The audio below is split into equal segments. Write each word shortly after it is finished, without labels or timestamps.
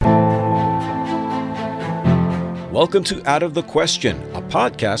Welcome to Out of the Question, a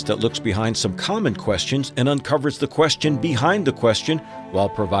podcast that looks behind some common questions and uncovers the question behind the question while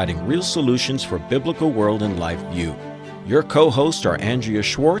providing real solutions for biblical world and life view. Your co-hosts are Andrea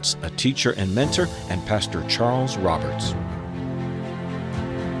Schwartz, a teacher and mentor, and Pastor Charles Roberts.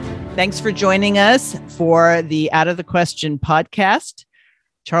 Thanks for joining us for the Out of the Question podcast.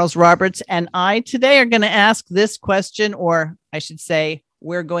 Charles Roberts and I today are going to ask this question, or I should say,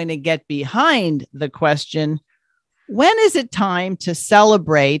 we're going to get behind the question: when is it time to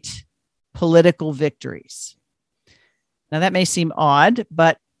celebrate political victories? Now, that may seem odd,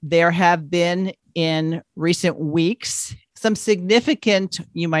 but there have been in recent weeks some significant,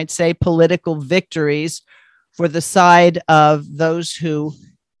 you might say, political victories for the side of those who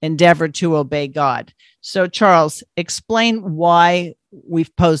endeavor to obey God. So, Charles, explain why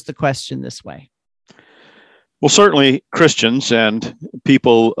we've posed the question this way. Well, certainly Christians and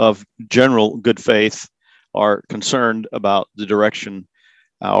people of general good faith are concerned about the direction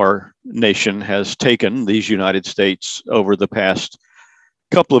our nation has taken, these United States, over the past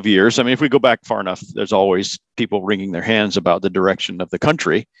couple of years. I mean, if we go back far enough, there's always people wringing their hands about the direction of the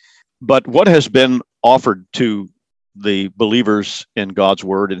country. But what has been offered to the believers in God's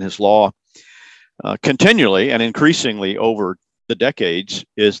word and his law continually and increasingly over the decades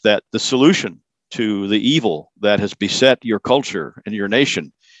is that the solution to the evil that has beset your culture and your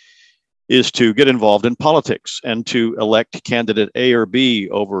nation is to get involved in politics and to elect candidate A or B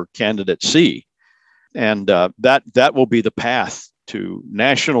over candidate C. And that will be the path to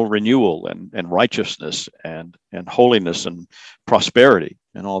national renewal and righteousness and holiness and prosperity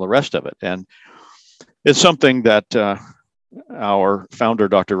and all the rest of it. And it's something that our founder,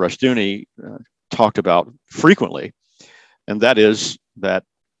 Dr. Rushdoony, talked about frequently. And that is that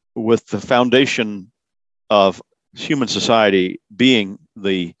with the foundation of human society being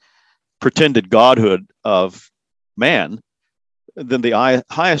the pretended godhood of man, then the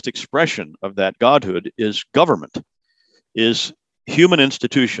highest expression of that godhood is government, is human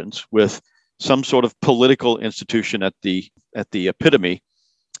institutions with some sort of political institution at the epitome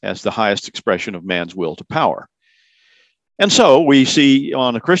as the highest expression of man's will to power. And so we see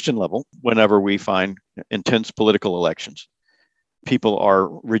on a Christian level, whenever we find intense political elections, people are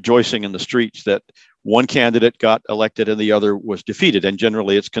rejoicing in the streets that one candidate got elected and the other was defeated. And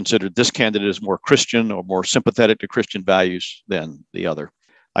generally, it's considered this candidate is more Christian or more sympathetic to Christian values than the other.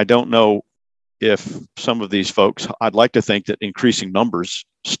 I don't know if some of these folks, I'd like to think that increasing numbers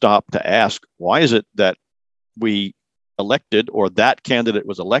stop to ask, why is it that we elected, or that candidate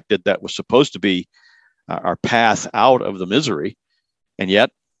was elected that was supposed to be our path out of the misery, and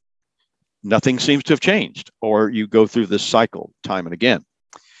yet nothing seems to have changed, or you go through this cycle time and again.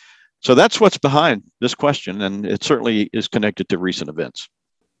 So that's what's behind this question, and it certainly is connected to recent events.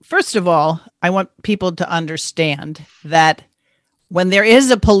 First of all, I want people to understand that when there is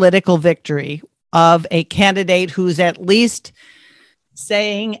a political victory of a candidate who's at least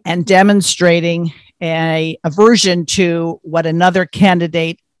saying and demonstrating an aversion to what another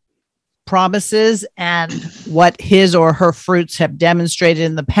candidate promises and what his or her fruits have demonstrated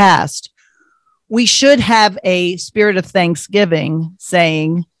in the past, we should have a spirit of thanksgiving,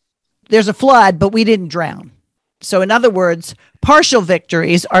 saying, there's a flood, but we didn't drown. So in other words, partial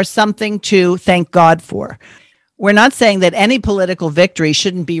victories are something to thank God for. We're not saying that any political victory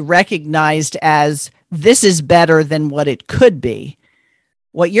shouldn't be recognized as this is better than what it could be.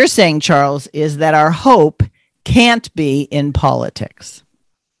 What you're saying, Charles, is that our hope can't be in politics.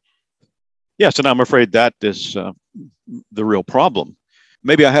 Yes, and I'm afraid that is the real problem.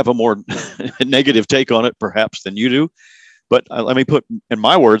 Maybe I have a more negative take on it, perhaps, than you do. But let me put, in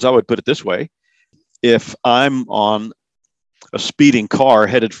my words, I would put it this way. If I'm on a speeding car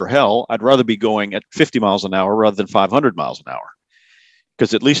headed for hell, I'd rather be going at 50 miles an hour rather than 500 miles an hour.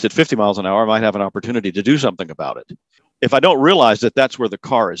 Because at least at 50 miles an hour, I might have an opportunity to do something about it. If I don't realize that that's where the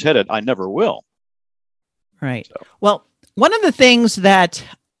car is headed, I never will. Right. So. Well, one of the things that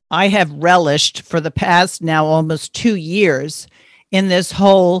I have relished for the past now almost 2 years in this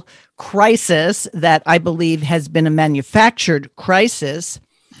whole crisis that I believe has been a manufactured crisis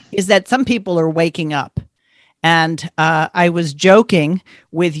is that some people are waking up. And I was joking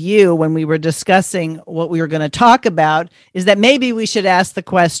with you when we were discussing what we were going to talk about, is that maybe we should ask the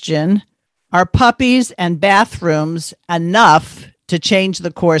question, are puppies and bathrooms enough to change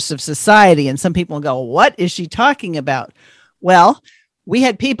the course of society? And some people go, what is she talking about? Well, we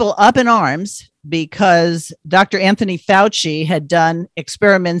had people up in arms because Dr. Anthony Fauci had done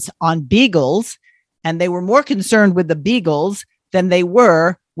experiments on beagles, and they were more concerned with the beagles than they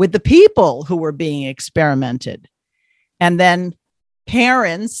were with the people who were being experimented. And then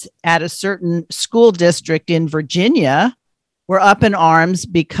parents at a certain school district in Virginia were up in arms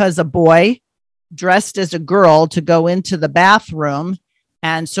because a boy dressed as a girl to go into the bathroom.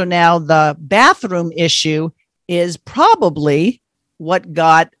 And so now the bathroom issue is probably what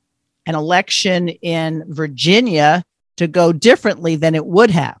got an election in Virginia to go differently than it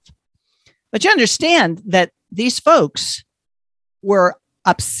would have. But you understand that these folks were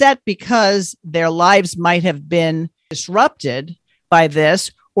upset because their lives might have been disrupted by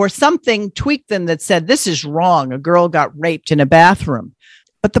this, or something tweaked them that said, this is wrong. A girl got raped in a bathroom.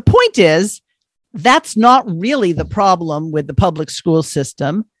 But the point is, that's not really the problem with the public school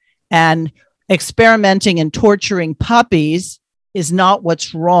system. And experimenting and torturing puppies is not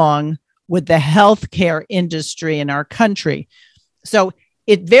what's wrong with the healthcare industry in our country. So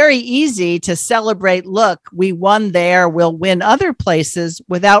it's very easy to celebrate, look, we won there, we'll win other places,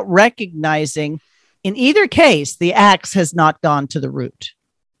 without recognizing in either case, the axe has not gone to the root.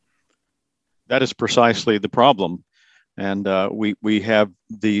 That is precisely the problem. And we have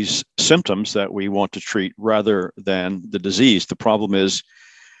these symptoms that we want to treat rather than the disease. The problem is,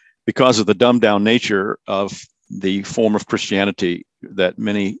 because of the dumbed down nature of the form of Christianity that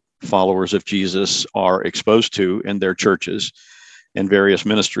many followers of Jesus are exposed to in their churches and various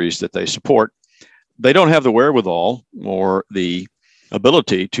ministries that they support, they don't have the wherewithal or the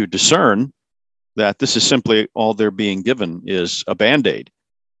ability to discern that this is simply all they're being given is a Band-Aid.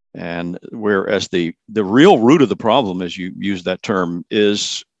 And whereas the real root of the problem, as you use that term,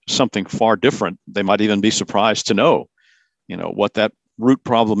 is something far different. They might even be surprised to know, what that root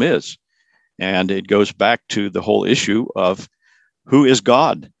problem is. And it goes back to the whole issue of who is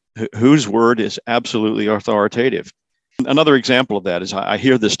God, whose word is absolutely authoritative. Another example of that is I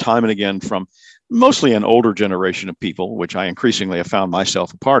hear this time and again from mostly an older generation of people, which I increasingly have found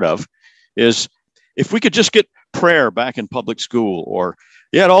myself a part of, is if we could just get prayer back in public school, or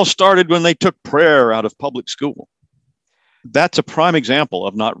it all started when they took prayer out of public school. That's a prime example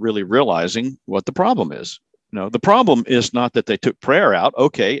of not really realizing what the problem is. The problem is not that they took prayer out.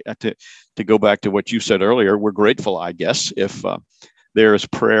 Okay, to go back to what you said earlier, we're grateful, I guess, if there is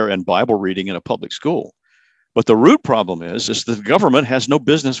prayer and Bible reading in a public school. But the root problem is that the government has no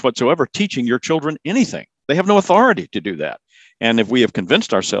business whatsoever teaching your children anything. They have no authority to do that. And if we have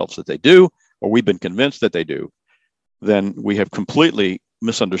convinced ourselves that they do, or we've been convinced that they do, then we have completely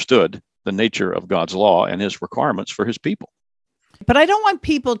misunderstood the nature of God's law and his requirements for his people. But I don't want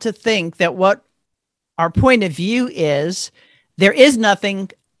people to think that what our point of view is, there is nothing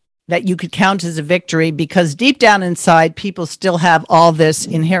that you could count as a victory, because deep down inside, people still have all this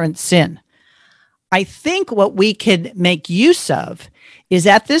inherent sin. I think what we can make use of is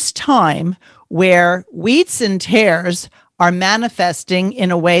at this time where wheats and tares are manifesting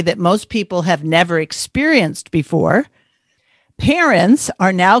in a way that most people have never experienced before. Parents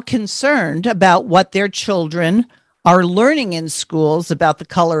are now concerned about what their children are learning in schools about the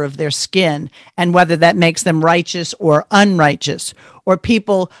color of their skin and whether that makes them righteous or unrighteous. Or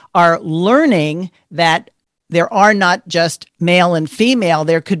people are learning that there are not just male and female,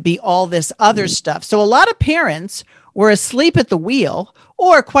 there could be all this other stuff. So a lot of parents were asleep at the wheel,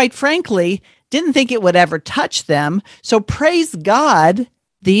 or quite frankly, didn't think it would ever touch them. So praise God,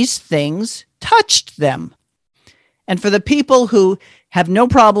 these things touched them. And for the people who have no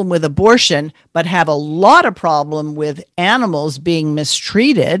problem with abortion, but have a lot of problem with animals being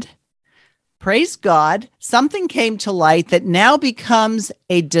mistreated, praise God, something came to light that now becomes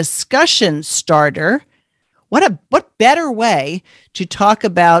a discussion starter. What better way to talk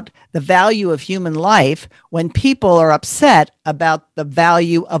about the value of human life when people are upset about the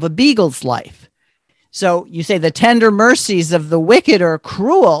value of a beagle's life? So you say the tender mercies of the wicked are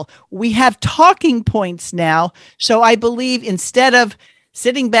cruel. We have talking points now. So I believe instead of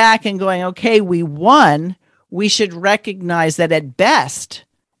sitting back and going, okay, we won, we should recognize that at best,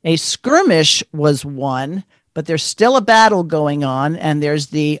 a skirmish was won, but there's still a battle going on, and there's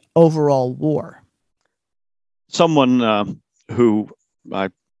the overall war. Someone who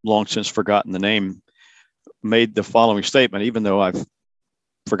I've long since forgotten the name made the following statement. Even though I've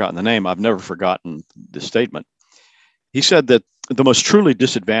forgotten the name, I've never forgotten the statement. He said that the most truly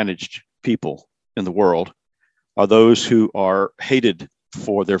disadvantaged people in the world are those who are hated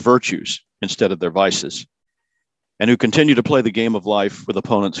for their virtues instead of their vices, and who continue to play the game of life with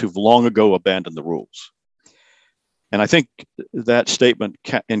opponents who've long ago abandoned the rules. And I think that statement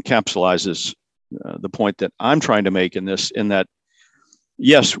encapsulates the point that I'm trying to make in this, in that,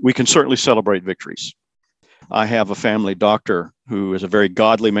 yes, we can certainly celebrate victories. I have a family doctor who is a very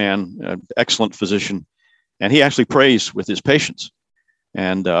godly man, an excellent physician, and he actually prays with his patients.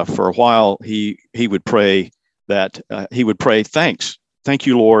 And for a while, he would pray that he would pray, thanks. Thank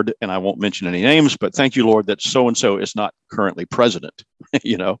you, Lord. And I won't mention any names, but thank you, Lord, that so-and-so is not currently president,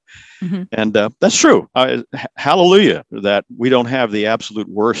 Mm-hmm. And that's true. Hallelujah, that we don't have the absolute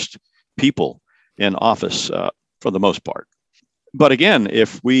worst people in office for the most part. But again,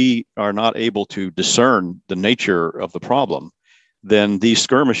 if we are not able to discern the nature of the problem, then these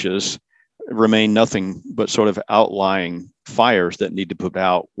skirmishes remain nothing but sort of outlying fires that need to put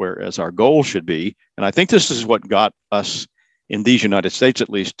out, whereas our goal should be, and I think this is what got us in these United States, at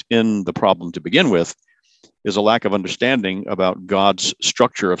least, in the problem to begin with, is a lack of understanding about God's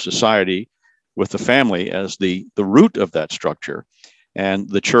structure of society, with the family as the root of that structure, and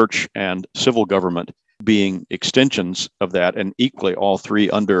the church and civil government being extensions of that, and equally all three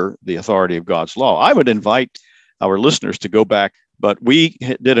under the authority of God's law. I would invite our listeners to go back, but we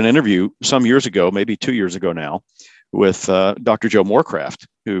did an interview some years ago, maybe 2 years ago now, with Dr. Joe Morecraft,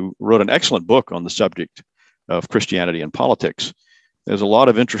 who wrote an excellent book on the subject of Christianity and politics. There's a lot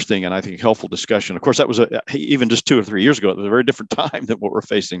of interesting and I think helpful discussion. Of course, that was even just 2 or 3 years ago. It was a very different time than what we're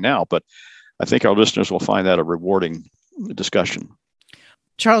facing now, but I think our listeners will find that a rewarding discussion.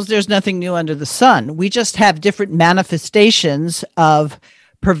 Charles, there's nothing new under the sun. We just have different manifestations of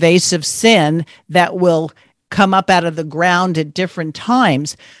pervasive sin that will come up out of the ground at different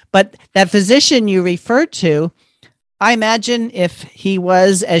times. But that physician you referred to, I imagine if he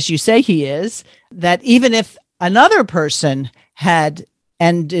was, as you say he is, that even if another person had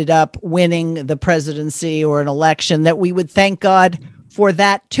ended up winning the presidency or an election, that we would thank God for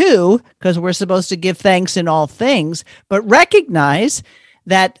that too, because we're supposed to give thanks in all things, but recognize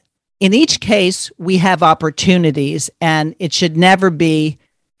that in each case we have opportunities, and it should never be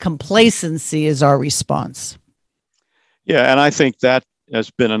complacency as our response. Yeah, and I think that has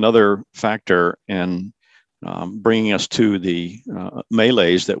been another factor in bringing us to the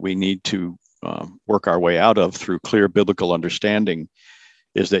melees that we need to work our way out of through clear biblical understanding,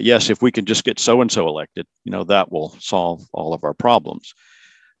 is that, yes, if we can just get so-and-so elected, that will solve all of our problems.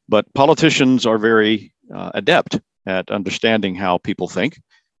 But politicians are very adept at understanding how people think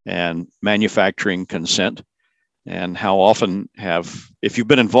and manufacturing consent, and how often if you've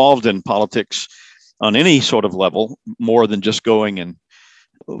been involved in politics on any sort of level, more than just going and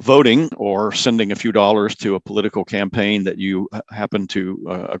voting or sending a few dollars to a political campaign that you happen to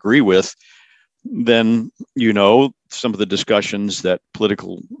agree with, then some of the discussions that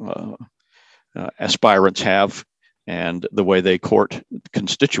political aspirants have and the way they court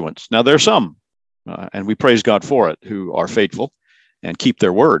constituents. Now, there are some, and we praise God for it, who are faithful and keep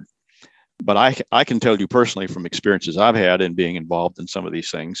their word. But I can tell you personally from experiences I've had in being involved in some of these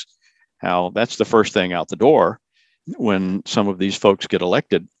things, how that's the first thing out the door when some of these folks get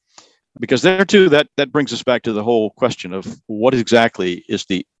elected. Because there too, that brings us back to the whole question of what exactly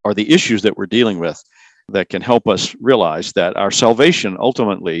are the issues that we're dealing with that can help us realize that our salvation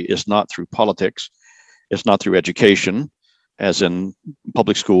ultimately is not through politics, it's not through education, as in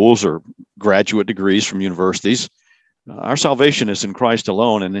public schools or graduate degrees from universities. Our salvation is in Christ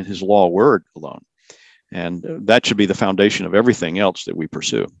alone and in his law word alone. And that should be the foundation of everything else that we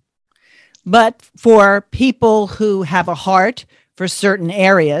pursue. But for people who have a heart for certain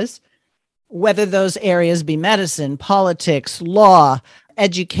areas, whether those areas be medicine, politics, law,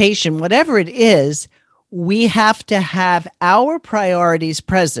 education, whatever it is, we have to have our priorities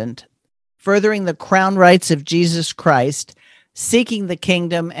present, furthering the crown rights of Jesus Christ, seeking the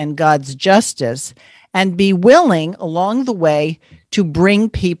kingdom and God's justice, and be willing along the way to bring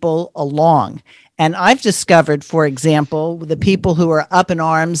people along. And I've discovered, for example, the people who are up in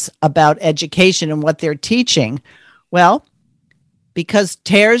arms about education and what they're teaching, well, because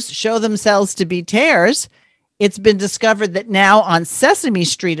tares show themselves to be tares, it's been discovered that now on Sesame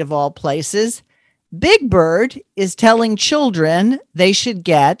Street, of all places, Big Bird is telling children they should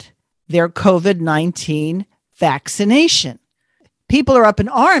get their COVID-19 vaccination. People are up in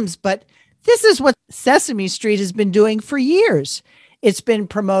arms, but this is what Sesame Street has been doing for years. It's been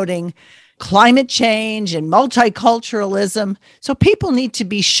promoting climate change and multiculturalism. So people need to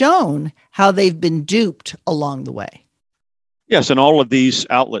be shown how they've been duped along the way. Yes, and all of these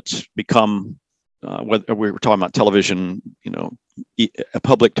outlets become, whether we were talking about television,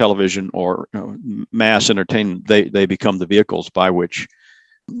 public television or mass entertainment, they become the vehicles by which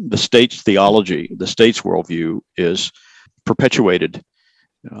the state's theology, the state's worldview is perpetuated,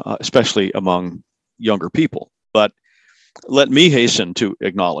 especially among younger people. But let me hasten to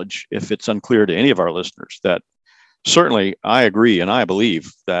acknowledge, if it's unclear to any of our listeners, that certainly I agree and I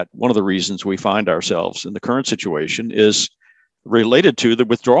believe that one of the reasons we find ourselves in the current situation is related to the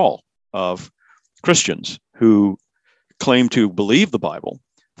withdrawal of Christians who claim to believe the Bible,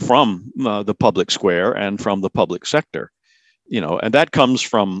 from the public square and from the public sector. And that comes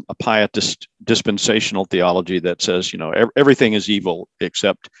from a pietist dispensational theology that says, everything is evil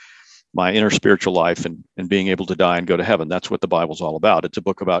except my inner spiritual life and being able to die and go to heaven. That's what the Bible's all about. It's a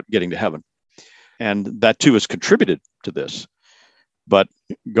book about getting to heaven. And that too has contributed to this. But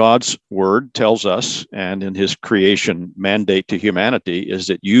God's word tells us, and in his creation mandate to humanity, is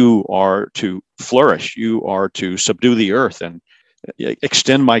that you are to flourish. You are to subdue the earth and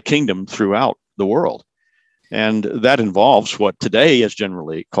extend my kingdom throughout the world. And that involves what today is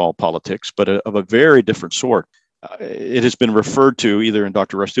generally called politics, but of a very different sort. It has been referred to either in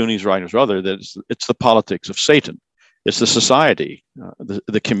Dr. Rushdoony's writings or other that it's the politics of Satan. It's the society,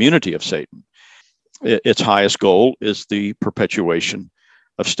 the community of Satan. Its highest goal is the perpetuation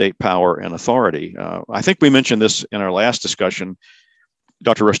of state power and authority. I think we mentioned this in our last discussion,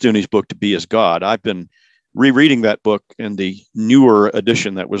 Dr. Rushdoony's book, To Be as God. I've been rereading that book in the newer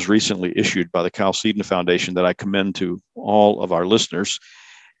edition that was recently issued by the Chalcedon Foundation that I commend to all of our listeners.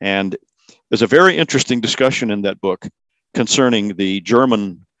 And there's a very interesting discussion in that book concerning the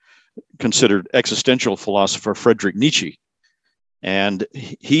German considered existential philosopher Friedrich Nietzsche. And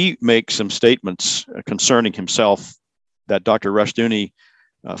he makes some statements concerning himself that Dr. Rushdoony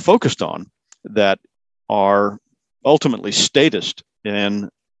focused on that are ultimately statist in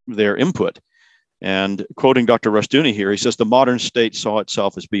their input. And quoting Dr. Rushdoony here, he says, the modern state saw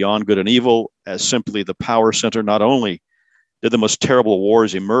itself as beyond good and evil, as simply the power center. Not only did the most terrible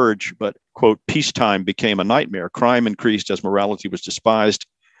wars emerge, but, quote, peacetime became a nightmare. Crime increased as morality was despised.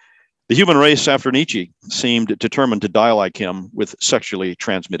 The human race, after Nietzsche, seemed determined to die like him with sexually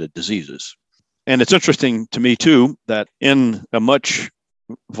transmitted diseases. And it's interesting to me, too, that in a much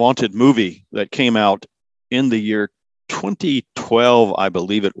vaunted movie that came out in the year 2012, I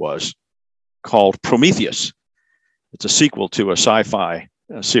believe it was, called Prometheus. It's a sequel to a sci-fi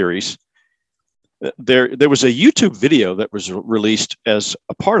series. There was a YouTube video that was released as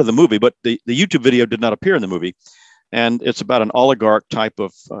a part of the movie, but the YouTube video did not appear in the movie. And it's about an oligarch type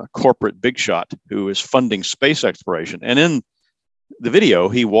of corporate big shot who is funding space exploration. And in the video,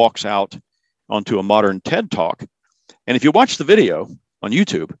 he walks out onto a modern TED Talk. And if you watch the video on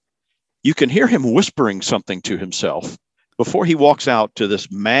YouTube, you can hear him whispering something to himself before he walks out to this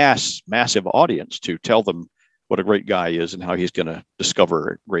massive audience to tell them what a great guy is and how he's going to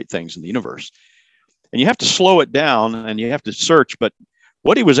discover great things in the universe. And you have to slow it down and you have to search. But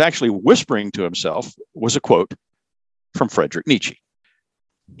what he was actually whispering to himself was a quote from Friedrich Nietzsche.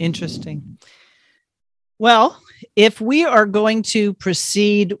 Interesting. Well, if we are going to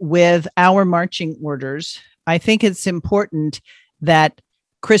proceed with our marching orders, I think it's important that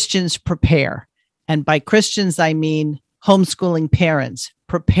Christians prepare. And by Christians, I mean homeschooling parents.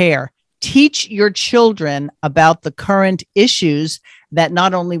 Prepare. Teach your children about the current issues that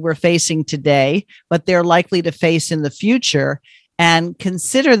not only we're facing today, but they're likely to face in the future. And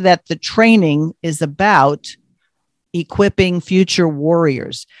consider that the training is about equipping future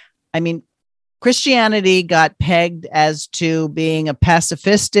warriors. I mean, Christianity got pegged as to being a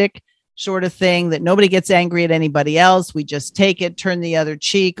pacifistic sort of thing, that nobody gets angry at anybody else. We just take it, turn the other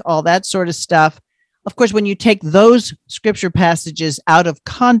cheek, all that sort of stuff. Of course, when you take those scripture passages out of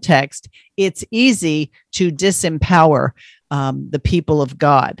context, it's easy to disempower the people of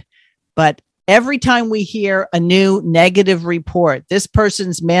God. But every time we hear a new negative report, this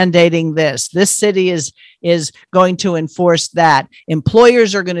person's mandating this city is going to enforce that,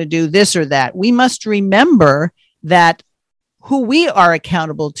 employers are going to do this or that, we must remember that who we are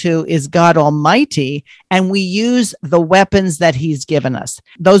accountable to is God Almighty, and we use the weapons that he's given us.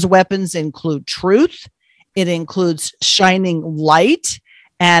 Those weapons include truth, it includes shining light,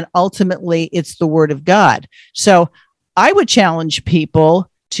 and ultimately it's the word of God. So I would challenge people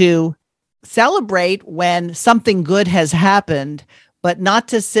to celebrate when something good has happened, but not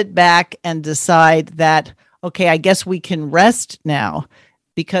to sit back and decide that, okay, I guess we can rest now,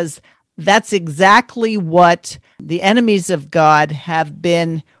 because that's exactly what the enemies of God have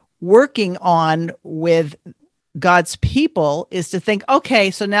been working on with God's people, is to think,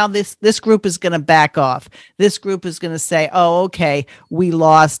 okay, so now this group is going to back off. This group is going to say, oh, okay, we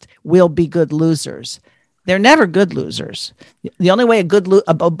lost, we'll be good losers. They're never good losers. The only way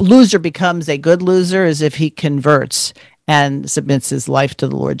a loser becomes a good loser is if he converts and submits his life to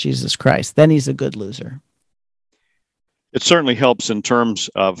the Lord Jesus Christ. Then he's a good loser. It certainly helps in terms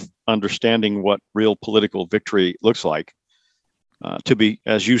of understanding what real political victory looks like, to be,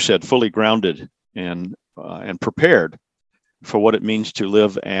 as you said, fully grounded and prepared for what it means to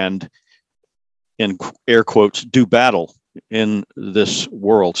live and, in air quotes, do battle in this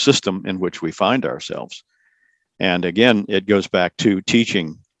world system in which we find ourselves. And again, it goes back to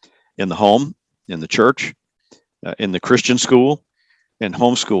teaching in the home, in the church, in the Christian school, and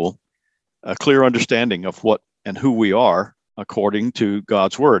homeschool, a clear understanding of what and who we are according to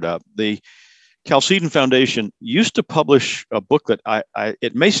God's word. The Chalcedon Foundation used to publish a book that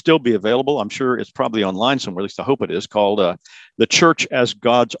it may still be available. I'm sure it's probably online somewhere, at least I hope it is, called The Church as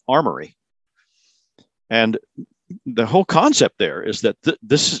God's Armory. And the whole concept there is that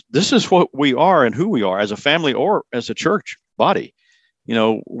this is what we are and who we are as a family or as a church body. You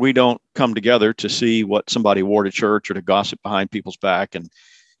know, we don't come together to see what somebody wore to church or to gossip behind people's back and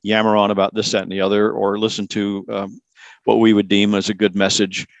yammer on about this, that, and the other, or listen to what we would deem as a good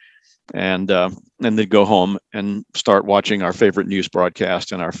message, and then go home and start watching our favorite news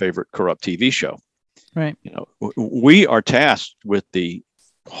broadcast and our favorite corrupt TV show. Right. You know, we are tasked with the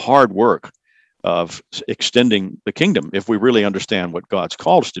hard work of extending the kingdom if we really understand what God's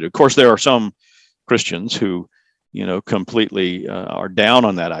called us to do. Of course, there are some Christians who, you know, completely are down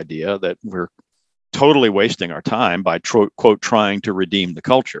on that idea that we're totally wasting our time by quote trying to redeem the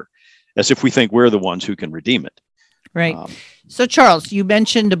culture, as if we think we're the ones who can redeem it. Right. So, Charles, you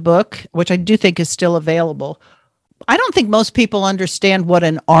mentioned a book, which I do think is still available. I don't think most people understand what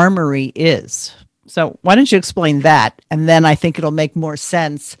an armory is. So why don't you explain that? And then I think it'll make more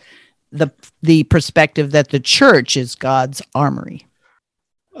sense, the perspective that the church is God's armory.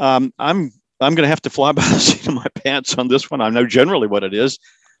 I'm going to have to fly by the seat of my pants on this one. I know generally what it is,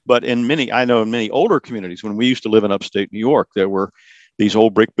 but in many older communities, when we used to live in upstate New York, there were these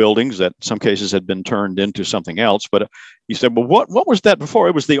old brick buildings that in some cases had been turned into something else. But you said, well, what was that before?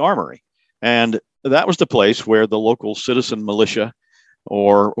 It was the armory. And that was the place where the local citizen militia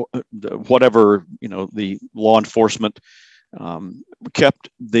or whatever, you know, the law enforcement kept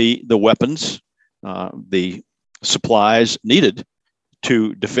the weapons, the supplies needed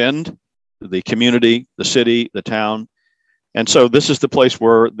to defend the community, the city, the town. And so this is the place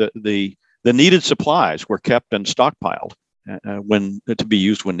where the needed supplies were kept and stockpiled to be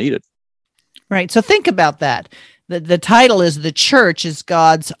used when needed. Right. So think about that. The title is The Church is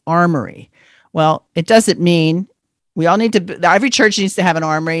God's Armory. Well, it doesn't mean we all need to, every church needs to have an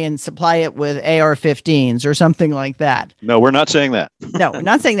armory and supply it with AR-15s or something like that. No, we're not saying that. No, we're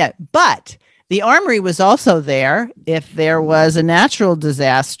not saying that. But the armory was also there if there was a natural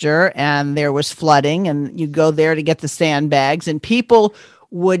disaster and there was flooding, and you go there to get the sandbags, and people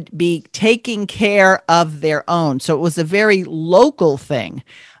would be taking care of their own. So it was a very local thing,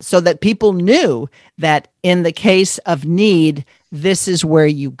 so that people knew that in the case of need, this is where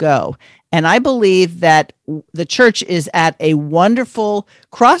you go. And I believe that the church is at a wonderful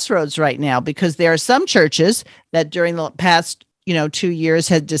crossroads right now, because there are some churches that during the past, 2 years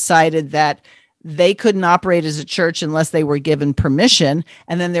had decided that they couldn't operate as a church unless they were given permission.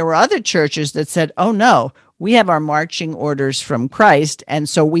 And then there were other churches that said, oh no, we have our marching orders from Christ, and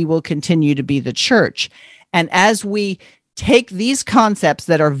so we will continue to be the church. And as we take these concepts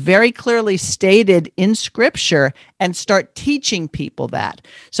that are very clearly stated in Scripture and start teaching people that.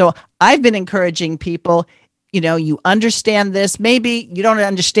 So I've been encouraging people, you understand this. Maybe you don't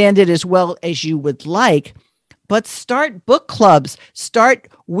understand it as well as you would like, but start book clubs, start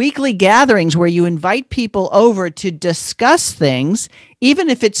weekly gatherings where you invite people over to discuss things, even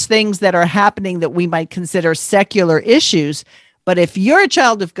if it's things that are happening that we might consider secular issues. But if you're a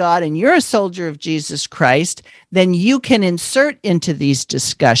child of God and you're a soldier of Jesus Christ, then you can insert into these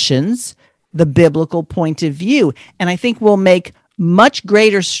discussions the biblical point of view. And I think we'll make much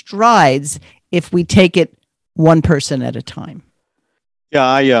greater strides if we take it one person at a time. Yeah,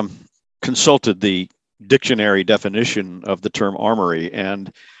 I consulted the dictionary definition of the term armory,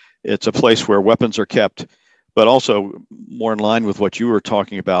 and it's a place where weapons are kept, but also more in line with what you were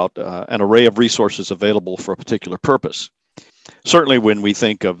talking about, an array of resources available for a particular purpose. Certainly when we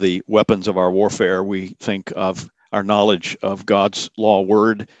think of the weapons of our warfare, we think of our knowledge of God's law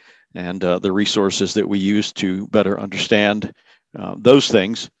word and the resources that we use to better understand those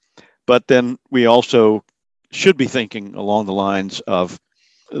things. But then we also should be thinking along the lines of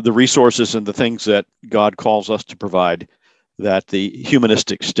the resources and the things that God calls us to provide that the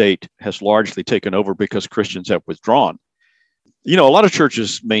humanistic state has largely taken over because Christians have withdrawn. A lot of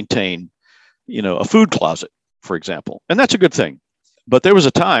churches maintain, a food closet, for example, and that's a good thing. But there was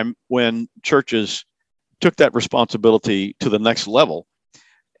a time when churches took that responsibility to the next level,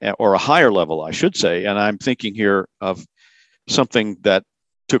 or a higher level, I should say. And I'm thinking here of something that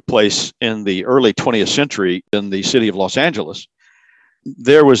took place in the early 20th century in the city of Los Angeles.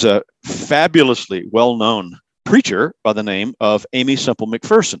 There was a fabulously well-known preacher by the name of Aimee Semple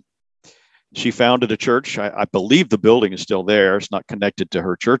McPherson. She founded a church. I believe the building is still there. It's not connected to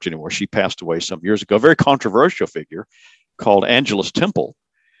her church anymore. She passed away some years ago. A very controversial figure called Angelus Temple.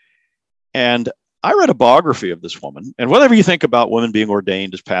 And I read a biography of this woman, and whatever you think about women being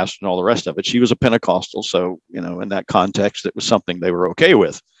ordained as pastors and all the rest of it, she was a Pentecostal. So, in that context, it was something they were okay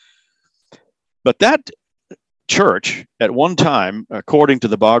with. But that church at one time, according to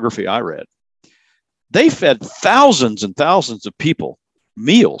the biography I read, they fed thousands and thousands of people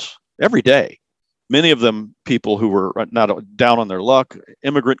meals every day. Many of them people who were not down on their luck,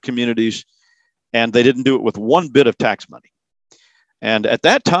 immigrant communities, and they didn't do it with one bit of tax money. And at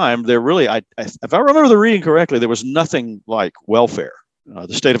that time, there really, if I remember the reading correctly, there was nothing like welfare.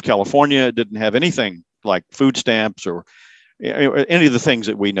 The state of California didn't have anything like food stamps or any of the things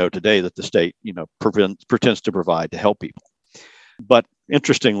that we know today that the state, pretends to provide to help people. But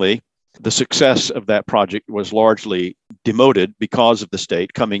interestingly, the success of that project was largely demoted because of the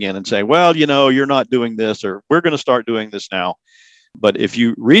state coming in and saying, well, you're not doing this, or we're going to start doing this now. But if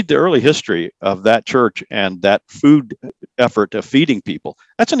you read the early history of that church and that food effort of feeding people,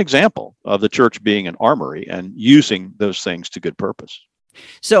 that's an example of the church being an armory and using those things to good purpose.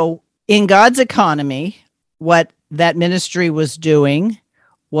 So in God's economy, what that ministry was doing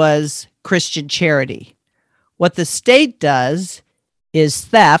was Christian charity. What the state does is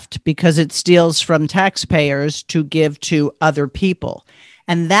theft because it steals from taxpayers to give to other people.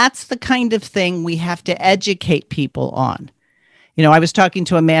 And that's the kind of thing we have to educate people on. I was talking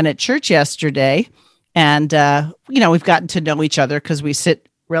to a man at church yesterday, and, we've gotten to know each other because we sit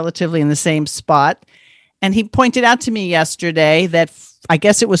relatively in the same spot. And he pointed out to me yesterday that I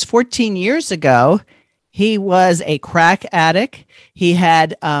guess it was 14 years ago, he was a crack addict. He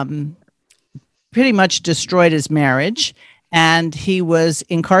had pretty much destroyed his marriage, and he was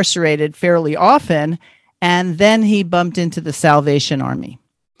incarcerated fairly often. And then he bumped into the Salvation Army.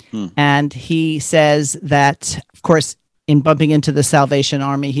 And he says that, of course, in bumping into the Salvation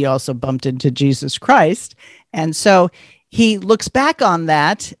Army, he also bumped into Jesus Christ. And so he looks back on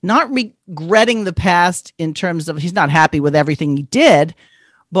that, not regretting the past in terms of he's not happy with everything he did,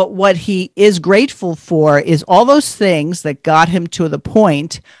 but what he is grateful for is all those things that got him to the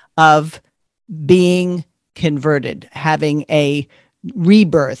point of being converted, having a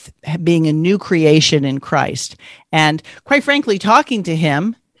rebirth, being a new creation in Christ. And quite frankly, talking to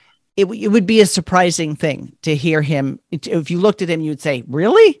him, it would be a surprising thing to hear him. If you looked at him, you'd say,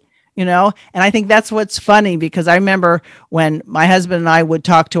 really? And I think that's what's funny, because I remember when my husband and I would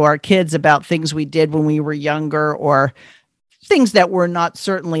talk to our kids about things we did when we were younger, or things that were not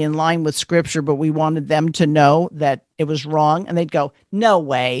certainly in line with scripture, but we wanted them to know that it was wrong. And they'd go, no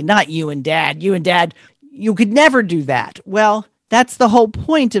way, not you and dad. You and dad, you could never do that. Well, that's the whole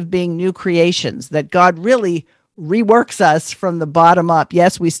point of being new creations, that God really reworks us from the bottom up.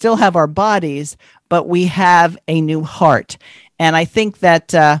 Yes, we still have our bodies, but we have a new heart. And I think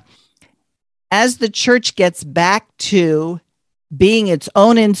that as the church gets back to being its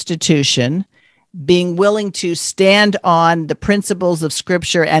own institution, being willing to stand on the principles of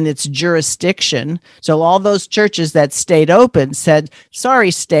Scripture and its jurisdiction. So all those churches that stayed open said,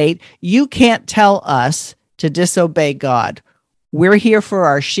 sorry, state, you can't tell us to disobey God. We're here for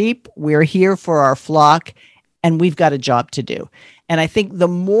our sheep. We're here for our flock. And we've got a job to do. And I think the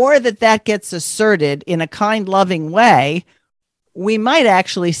more that gets asserted in a kind, loving way, we might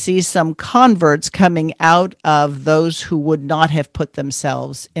actually see some converts coming out of those who would not have put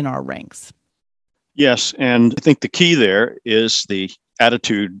themselves in our ranks. Yes, and I think the key there is the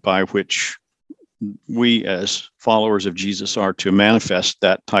attitude by which we as followers of Jesus are to manifest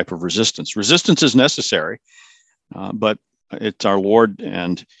that type of resistance. Resistance is necessary, but it's our Lord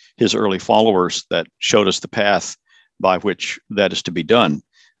and his early followers that showed us the path by which that is to be done.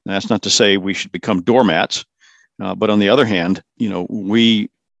 And that's not to say we should become doormats, but on the other hand, we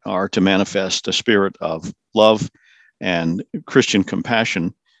are to manifest a spirit of love and Christian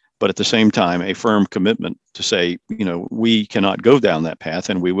compassion, but at the same time, a firm commitment to say, we cannot go down that path,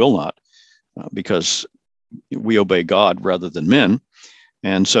 and we will not, because we obey God rather than men.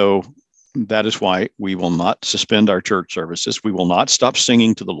 And so that is why we will not suspend our church services. We will not stop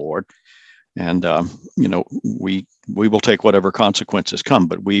singing to the Lord. And, we will take whatever consequences come,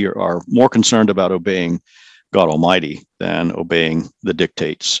 but we are more concerned about obeying God Almighty than obeying the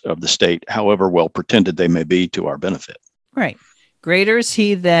dictates of the state, however well pretended they may be to our benefit. Right. Greater is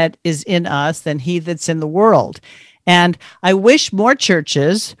he that is in us than he that's in the world. And I wish more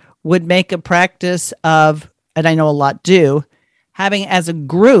churches would make a practice of, and I know a lot do, having as a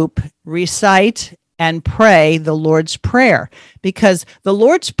group recite and pray the Lord's Prayer, because the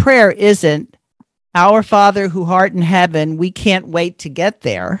Lord's Prayer isn't our Father who art in heaven, we can't wait to get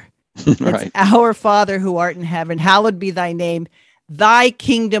there. Right. It's our Father who art in heaven, hallowed be thy name, thy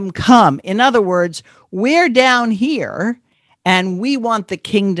kingdom come. In other words, we're down here And we want the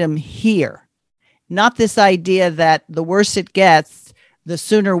kingdom here, not this idea that the worse it gets, the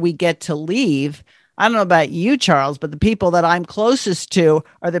sooner we get to leave. I don't know about you, Charles, but the people that I'm closest to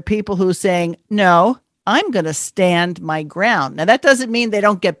are the people who are saying, no, I'm going to stand my ground. Now, that doesn't mean they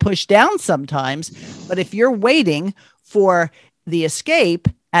don't get pushed down sometimes, but if you're waiting for the escape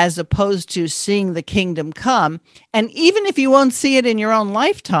as opposed to seeing the kingdom come, and even if you won't see it in your own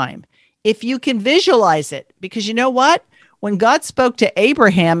lifetime, if you can visualize it, because you know what? When God spoke to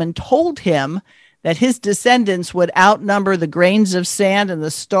Abraham and told him that his descendants would outnumber the grains of sand and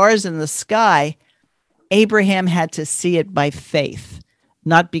the stars in the sky, Abraham had to see it by faith,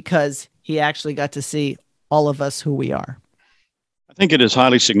 not because he actually got to see all of us who we are. I think it is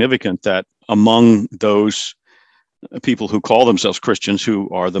highly significant that among those people who call themselves Christians, who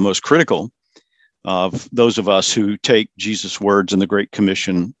are the most critical of those of us who take Jesus' words in the Great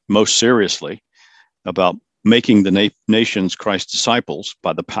Commission most seriously about making the nations Christ's disciples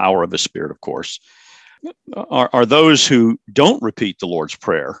by the power of his Spirit, of course, are those who don't repeat the Lord's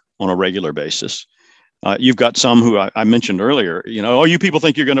Prayer on a regular basis. You've got some who I mentioned earlier, oh, you people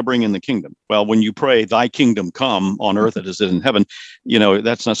think you're going to bring in the kingdom. Well, when you pray, thy kingdom come on earth as it is in heaven,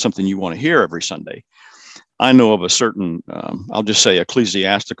 that's not something you want to hear every Sunday. I know of a certain, I'll just say,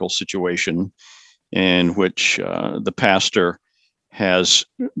 ecclesiastical situation in which the pastor has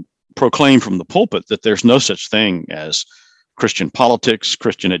proclaimed from the pulpit that there's no such thing as Christian politics,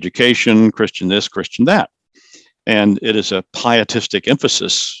 Christian education, Christian this, Christian that. And it is a pietistic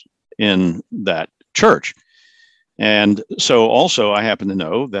emphasis in that church. And so also I happen to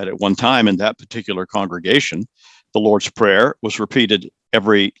know that at one time in that particular congregation, the Lord's Prayer was repeated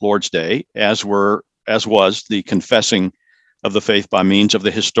every Lord's Day, as was the confessing of the faith by means of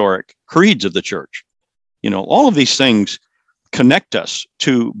the historic creeds of the church. All of these things connect us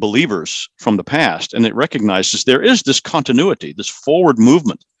to believers from the past, and it recognizes there is this continuity, this forward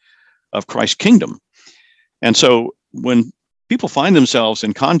movement of Christ's kingdom. And so when people find themselves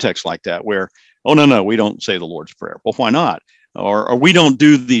in contexts like that, where, oh, no, we don't say the Lord's Prayer. Well, why not? Or we don't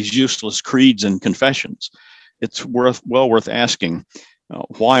do these useless creeds and confessions. It's well worth asking,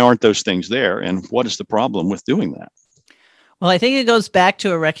 why aren't those things there? And what is the problem with doing that? Well, I think it goes back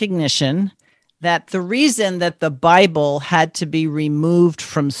to a recognition that the reason that the Bible had to be removed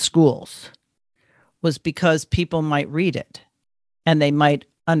from schools was because people might read it and they might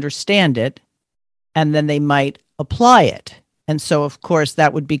understand it and then they might apply it. And so, of course,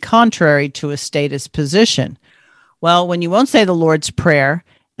 that would be contrary to a statist position. Well, when you won't say the Lord's Prayer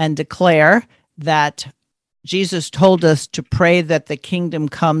and declare that Jesus told us to pray that the kingdom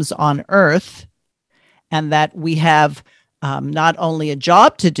comes on earth and that we have not only a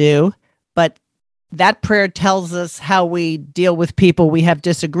job to do, but that prayer tells us how we deal with people we have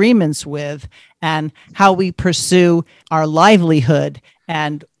disagreements with and how we pursue our livelihood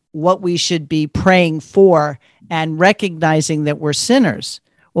and what we should be praying for and recognizing that we're sinners.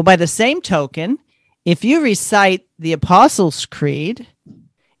 Well, by the same token, if you recite the Apostles' Creed,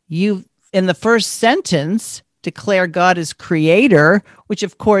 you, in the first sentence, declare God as creator, which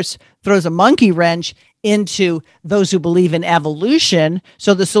of course throws a monkey wrench into those who believe in evolution.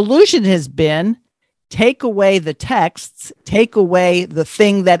 So the solution has been take away the texts, take away the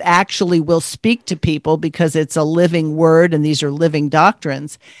thing that actually will speak to people because it's a living word and these are living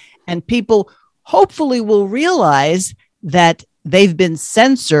doctrines. And people hopefully will realize that they've been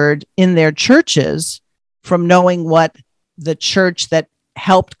censored in their churches from knowing what the church that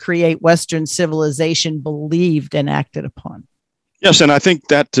helped create Western civilization believed and acted upon. Yes, and I think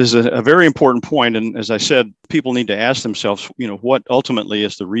that is a very important point. And as I said, people need to ask themselves, what ultimately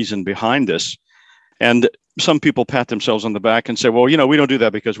is the reason behind this? And some people pat themselves on the back and say, well, we don't do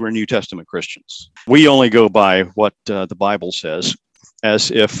that because we're New Testament Christians. We only go by what the Bible says, as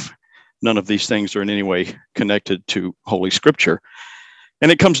if none of these things are in any way connected to Holy Scripture.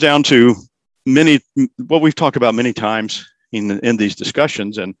 And it comes down to what we've talked about many times in these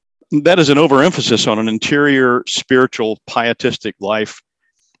discussions, and that is an overemphasis on an interior, spiritual, pietistic life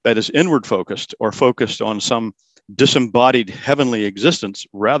that is inward focused or focused on some disembodied heavenly existence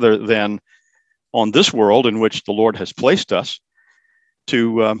rather than on this world in which the Lord has placed us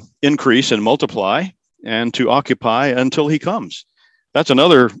to increase and multiply and to occupy until he comes. That's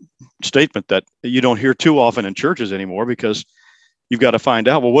another statement that you don't hear too often in churches anymore, because you've got to find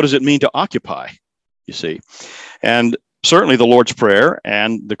out, well, what does it mean to occupy, you see? And certainly the Lord's Prayer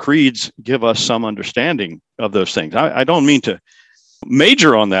and the creeds give us some understanding of those things. I don't mean to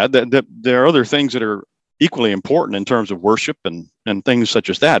major on that there are other things that are equally important in terms of worship and things such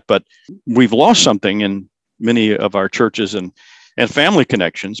as that. But we've lost something in many of our churches and family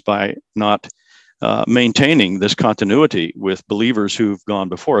connections by not maintaining this continuity with believers who've gone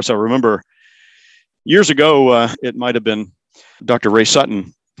before us. I remember years ago, it might have been Dr. Ray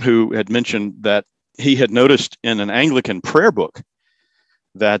Sutton who had mentioned that he had noticed in an Anglican prayer book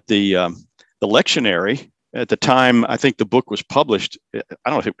that the lectionary at the time, I think the book was published. I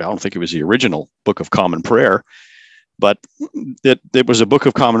don't think it was the original Book of Common Prayer, but it was a Book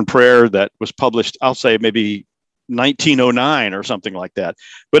of Common Prayer that was published, I'll say maybe 1909 or something like that.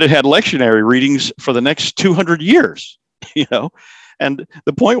 But it had lectionary readings for the next 200 years, And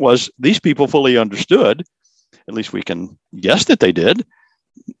the point was, these people fully understood, at least we can guess that they did,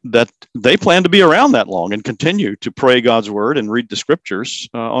 that they plan to be around that long and continue to pray God's word and read the scriptures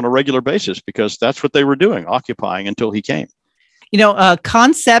on a regular basis, because that's what they were doing, occupying until he came. A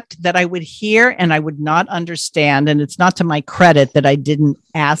concept that I would hear and I would not understand, and it's not to my credit that I didn't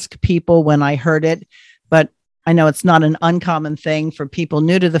ask people when I heard it, but I know it's not an uncommon thing for people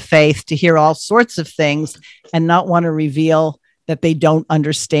new to the faith to hear all sorts of things and not want to reveal that they don't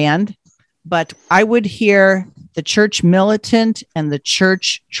understand. But I would hear the church militant and the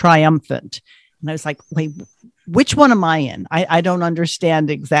church triumphant. And I was like, wait, which one am I in? I don't understand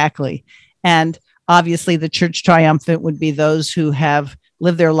exactly. And obviously the church triumphant would be those who have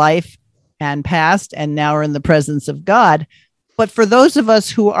lived their life and passed and now are in the presence of God. But for those of us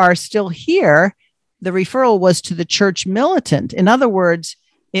who are still here, the referral was to the church militant. In other words,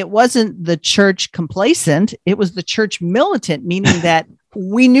 it wasn't the church complacent. It was the church militant, meaning that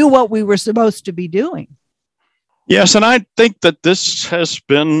we knew what we were supposed to be doing. Yes, and I think that this has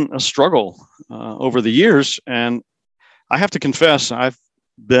been a struggle over the years. And I have to confess, I've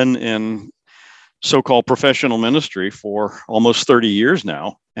been in so-called professional ministry for almost 30 years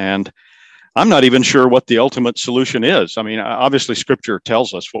now. And I'm not even sure what the ultimate solution is. I mean, obviously, Scripture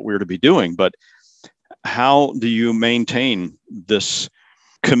tells us what we're to be doing, but how do you maintain this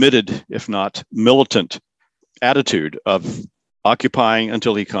committed, if not militant, attitude of occupying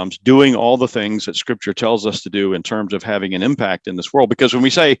until he comes, doing all the things that Scripture tells us to do in terms of having an impact in this world? Because when we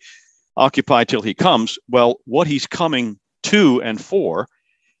say occupy till he comes, well, what he's coming to and for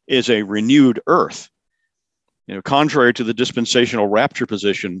is a renewed earth. Contrary to the dispensational rapture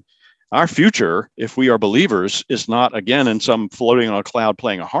position, our future, if we are believers, is not, again, in some floating on a cloud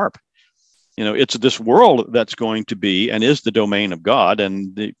playing a harp. It's this world that's going to be and is the domain of God.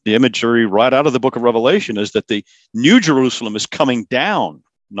 And the imagery right out of the book of Revelation is that the New Jerusalem is coming down,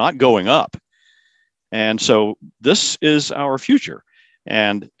 not going up. And so this is our future.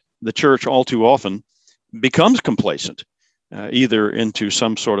 And the church all too often becomes complacent, either into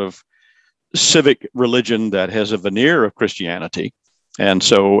some sort of civic religion that has a veneer of Christianity. And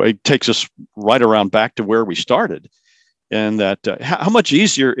so it takes us right around back to where we started. And that how much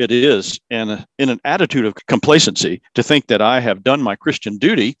easier it is in an attitude of complacency to think that I have done my Christian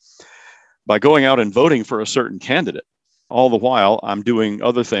duty by going out and voting for a certain candidate. All the while, I'm doing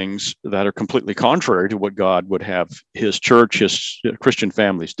other things that are completely contrary to what God would have his church, his Christian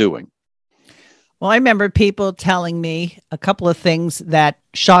families doing. Well, I remember people telling me a couple of things that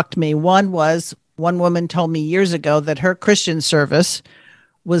shocked me. One woman told me years ago that her Christian service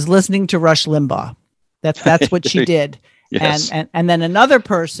was listening to Rush Limbaugh. That's what she did. Yes. And then another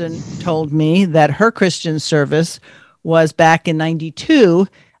person told me that her Christian service was back in 92.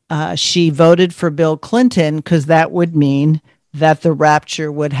 She voted for Bill Clinton because that would mean that the rapture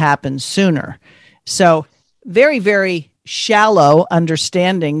would happen sooner. So very, very shallow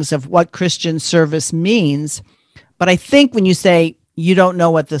understandings of what Christian service means. But I think when you say you don't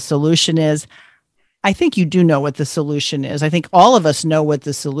know what the solution is, I think you do know what the solution is. I think all of us know what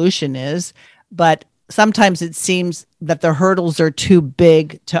the solution is, but sometimes it seems that the hurdles are too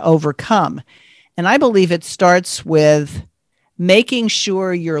big to overcome. And I believe it starts with making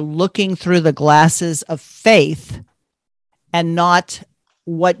sure you're looking through the glasses of faith and not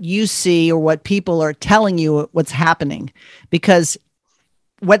what you see or what people are telling you what's happening. Because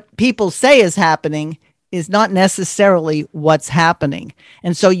what people say is happening is not necessarily what's happening.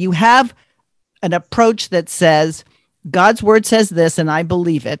 And so you have an approach that says, God's word says this, and I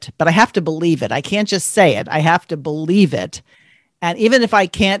believe it, but I have to believe it. I can't just say it. I have to believe it. And even if I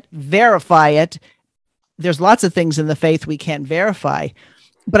can't verify it, there's lots of things in the faith we can't verify.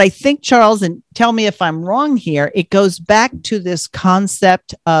 But I think, Charles, and tell me if I'm wrong here, it goes back to this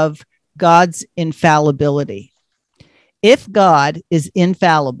concept of God's infallibility. If God is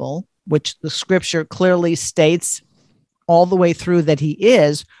infallible, which the scripture clearly states all the way through that he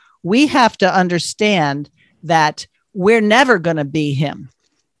is, we have to understand that we're never going to be him.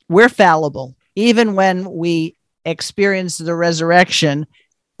 We're fallible. Even when we experience the resurrection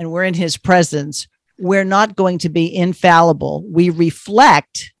and we're in his presence, we're not going to be infallible. We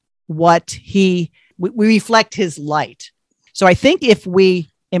reflect we reflect his light. So I think if we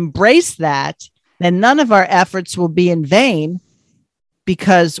embrace that, then none of our efforts will be in vain,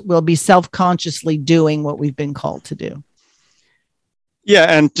 because we'll be self-consciously doing what we've been called to do. Yeah,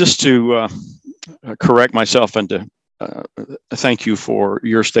 and just to correct myself and to thank you for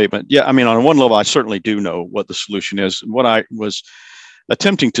your statement. Yeah, I mean, on one level, I certainly do know what the solution is. What I was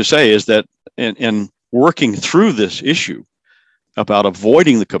attempting to say is that in working through this issue about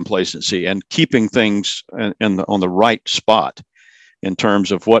avoiding the complacency and keeping things on the right spot in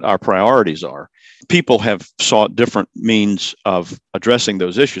terms of what our priorities are, people have sought different means of addressing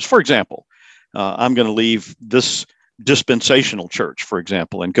those issues. For example, I'm going to leave this dispensational church, for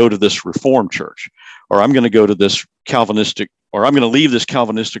example, and go to this Reformed church, or I'm going to go to this Calvinistic, or I'm going to leave this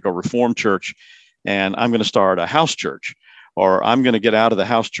Calvinistic or Reformed church, and I'm going to start a house church, or I'm going to get out of the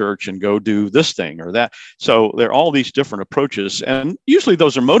house church and go do this thing or that. So there are all these different approaches, and usually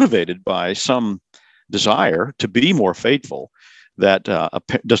those are motivated by some desire to be more faithful that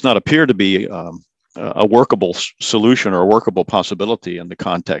does not appear to be a workable solution or a workable possibility in the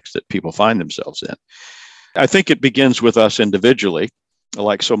context that people find themselves in. I think it begins with us individually,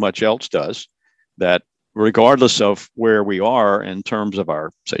 like so much else does, that regardless of where we are in terms of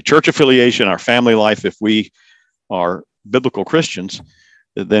our, say, church affiliation, our family life, if we are biblical Christians,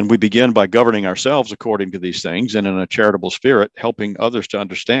 then we begin by governing ourselves according to these things and in a charitable spirit, helping others to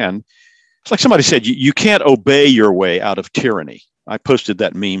understand. It's like somebody said, you can't obey your way out of tyranny. I posted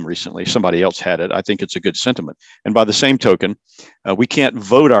that meme recently. Somebody else had it. I think it's a good sentiment. And by the same token, we can't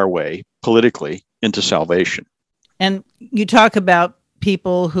vote our way politically into salvation. And you talk about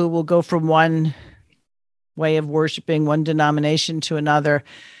people who will go from one way of worshiping, one denomination to another.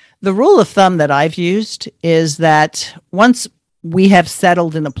 The rule of thumb that I've used is that once we have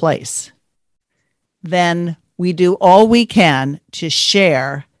settled in a place, then we do all we can to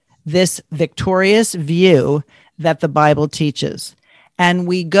share this victorious view that the Bible teaches. And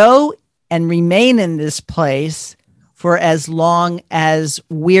we go and remain in this place for as long as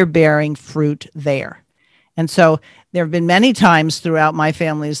we're bearing fruit there. And so there have been many times throughout my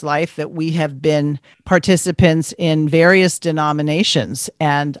family's life that we have been participants in various denominations.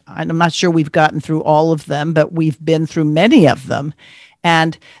 And I'm not sure we've gotten through all of them, but we've been through many of them.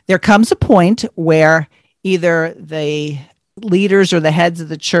 And there comes a point where either the leaders or the heads of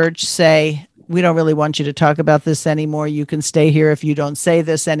the church say, we don't really want you to talk about this anymore. You can stay here if you don't say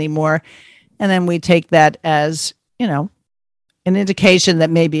this anymore. And then we take that as, an indication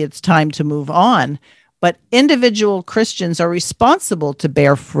that maybe it's time to move on. But individual Christians are responsible to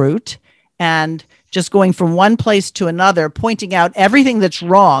bear fruit, and just going from one place to another, pointing out everything that's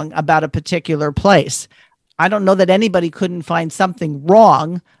wrong about a particular place. I don't know that anybody couldn't find something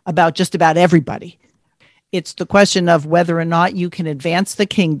wrong about just about everybody. It's the question of whether or not you can advance the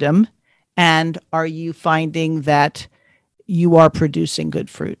kingdom, and are you finding that you are producing good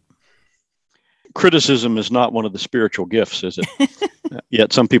fruit? Criticism is not one of the spiritual gifts, is it?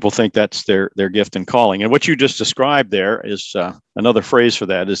 Yet some people think that's their gift and calling. And what you just described there is another phrase for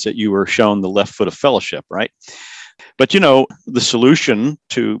that, is that you were shown the left foot of fellowship, right? But, the solution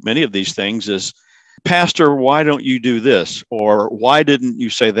to many of these things is, Pastor, why don't you do this? Or why didn't you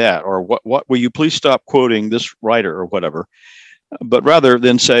say that? Or what will you please stop quoting this writer or whatever? But rather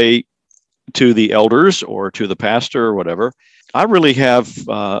than say to the elders or to the pastor or whatever, I really have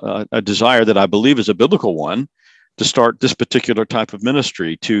a desire that I believe is a biblical one to start this particular type of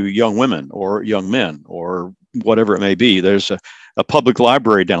ministry to young women or young men or whatever it may be. There's a public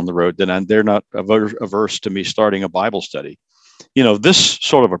library down the road that they're not averse to me starting a Bible study. This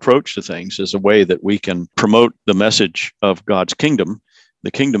sort of approach to things is a way that we can promote the message of God's kingdom,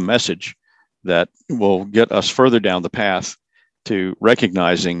 the kingdom message that will get us further down the path to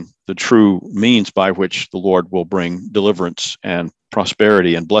recognizing the true means by which the Lord will bring deliverance and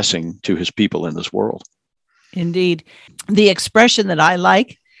prosperity and blessing to his people in this world. Indeed. The expression that I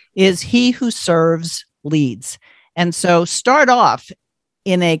like is he who serves leads. And so start off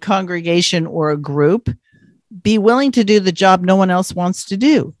in a congregation or a group. Be willing to do the job no one else wants to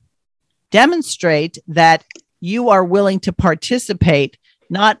do. Demonstrate that you are willing to participate,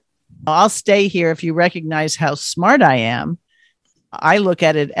 not, I'll stay here if you recognize how smart I am. I look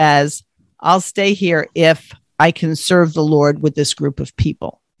at it as, I'll stay here if I can serve the Lord with this group of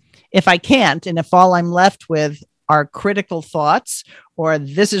people. If I can't, and if all I'm left with are critical thoughts or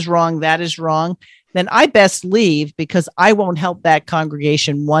this is wrong, that is wrong, then I best leave, because I won't help that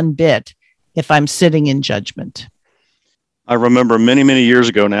congregation one bit if I'm sitting in judgment. I remember many, many years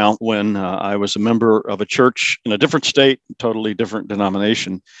ago now when I was a member of a church in a different state, totally different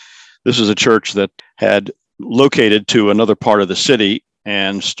denomination. This is a church that had located to another part of the city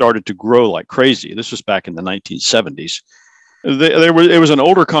and started to grow like crazy. This was back in the 1970s. It was an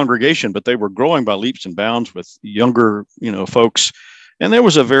older congregation, but they were growing by leaps and bounds with younger, folks. And there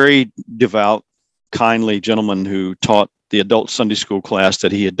was a very devout, kindly gentleman who taught the adult Sunday school class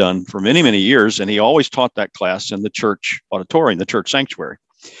that he had done for many, many years. And he always taught that class in the church auditorium, the church sanctuary.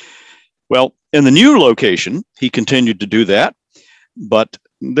 Well, in the new location, he continued to do that. But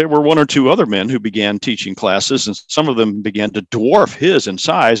there were one or two other men who began teaching classes, and some of them began to dwarf his in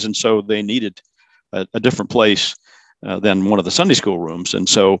size. And so they needed a different place than one of the Sunday school rooms. And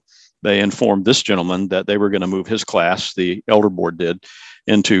so they informed this gentleman that they were going to move his class, the elder board did,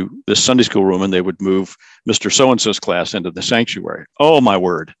 into this Sunday school room, and they would move Mr. So-and-so's class into the sanctuary. Oh, my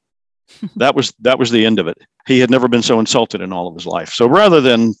word. That was the end of it. He had never been so insulted in all of his life. So rather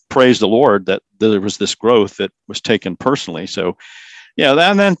than praise the Lord that there was this growth that was taken personally. So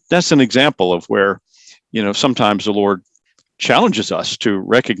yeah, that's an example of where, sometimes the Lord challenges us to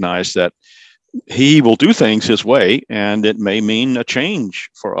recognize that he will do things his way, and it may mean a change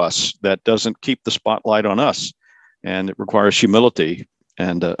for us that doesn't keep the spotlight on us. And it requires humility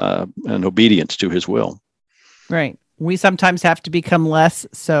and obedience to his will. Right. We sometimes have to become less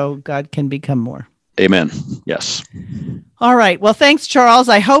so God can become more. Amen. Yes. All right. Well, thanks, Charles.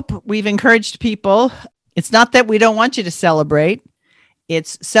 I hope we've encouraged people. It's not that we don't want you to celebrate.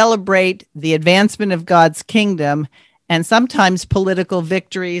 It's celebrate the advancement of God's kingdom. And sometimes political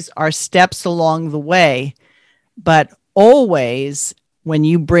victories are steps along the way. But always, when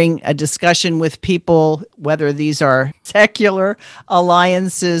you bring a discussion with people, whether these are secular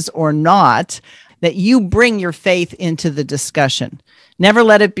alliances or not, that you bring your faith into the discussion. Never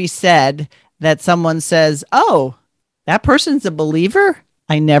let it be said that someone says, oh, that person's a believer?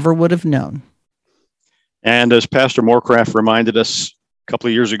 I never would have known. And as Pastor Morecraft reminded us a couple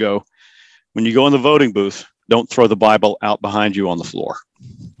of years ago, when you go in the voting booth, don't throw the Bible out behind you on the floor.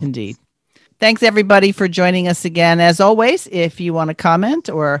 Indeed. Thanks, everybody, for joining us again. As always, if you want to comment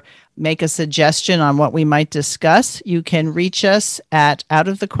or make a suggestion on what we might discuss, you can reach us at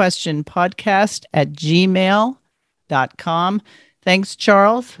outofthequestionpodcast@gmail.com. Thanks,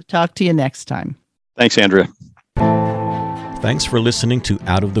 Charles. Talk to you next time. Thanks, Andrea. Thanks for listening to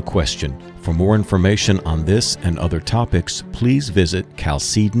Out of the Question. For more information on this and other topics, please visit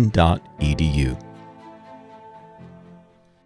chalcedon.edu.